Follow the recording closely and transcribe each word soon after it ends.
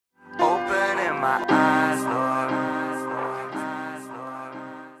my eyes, Lord.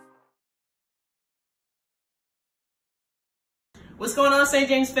 What's going on, St.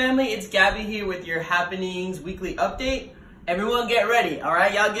 James family? It's Gabby here with your Happenings Weekly Update. Everyone get ready, all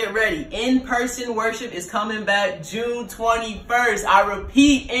right? Y'all get ready. In-person worship is coming back June 21st. I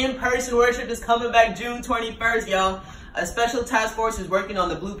repeat, in-person worship is coming back June 21st, y'all. A special task force is working on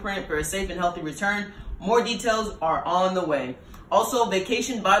the blueprint for a safe and healthy return. More details are on the way. Also,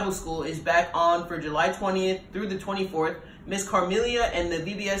 Vacation Bible School is back on for July 20th through the 24th. Ms. Carmelia and the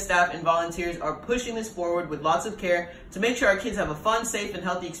VBS staff and volunteers are pushing this forward with lots of care to make sure our kids have a fun, safe, and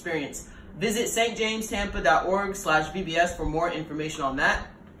healthy experience. Visit stjamestampa.org/VBS for more information on that.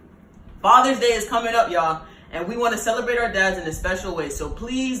 Father's Day is coming up, y'all, and we want to celebrate our dads in a special way. So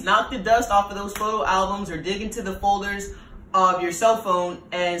please knock the dust off of those photo albums or dig into the folders of your cell phone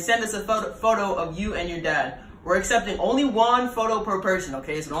and send us a photo of you and your dad. We're accepting only one photo per person,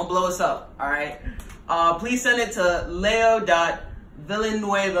 okay? So don't blow us up, all right? Please send it to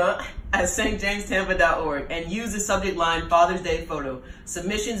leo.villanueva@stjamestampa.org and use the subject line Father's Day photo.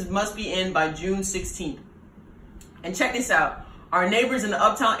 Submissions must be in by June 16th. And check this out. Our neighbors in the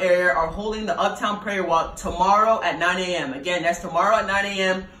Uptown area are holding the Uptown Prayer Walk tomorrow at 9 a.m. Again, that's tomorrow at 9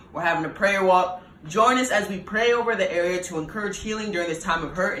 a.m. We're having a prayer walk. Join us as we pray over the area to encourage healing during this time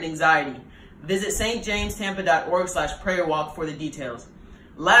of hurt and anxiety. Visit stjamestampa.org/prayerwalk for the details.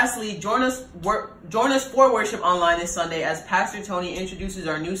 Lastly, join us for worship online this Sunday as Pastor Tony introduces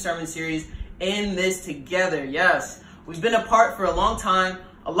our new sermon series, In This Together. Yes, we've been apart for a long time,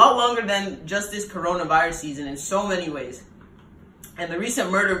 a lot longer than just this coronavirus season in so many ways. And the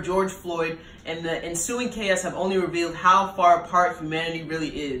recent murder of George Floyd and the ensuing chaos have only revealed how far apart humanity really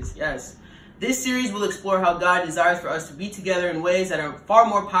is. Yes. This series will explore how God desires for us to be together in ways that are far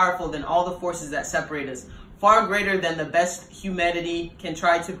more powerful than all the forces that separate us, far greater than the best humanity can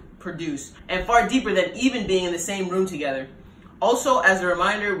try to produce, and far deeper than even being in the same room together. Also, as a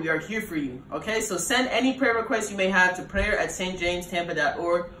reminder, we are here for you, okay? So send any prayer requests you may have to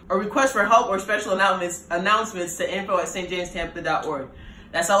prayer@stjamestampa.org or request for help or special announcements to info@stjamestampa.org.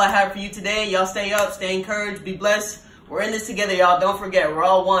 That's all I have for you today. Y'all stay up, stay encouraged, be blessed. We're in this together, y'all. Don't forget, we're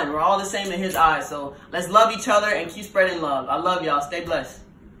all one. We're all the same in his eyes. So let's love each other and keep spreading love. I love y'all. Stay blessed.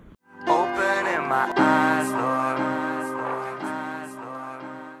 Opening my eyes.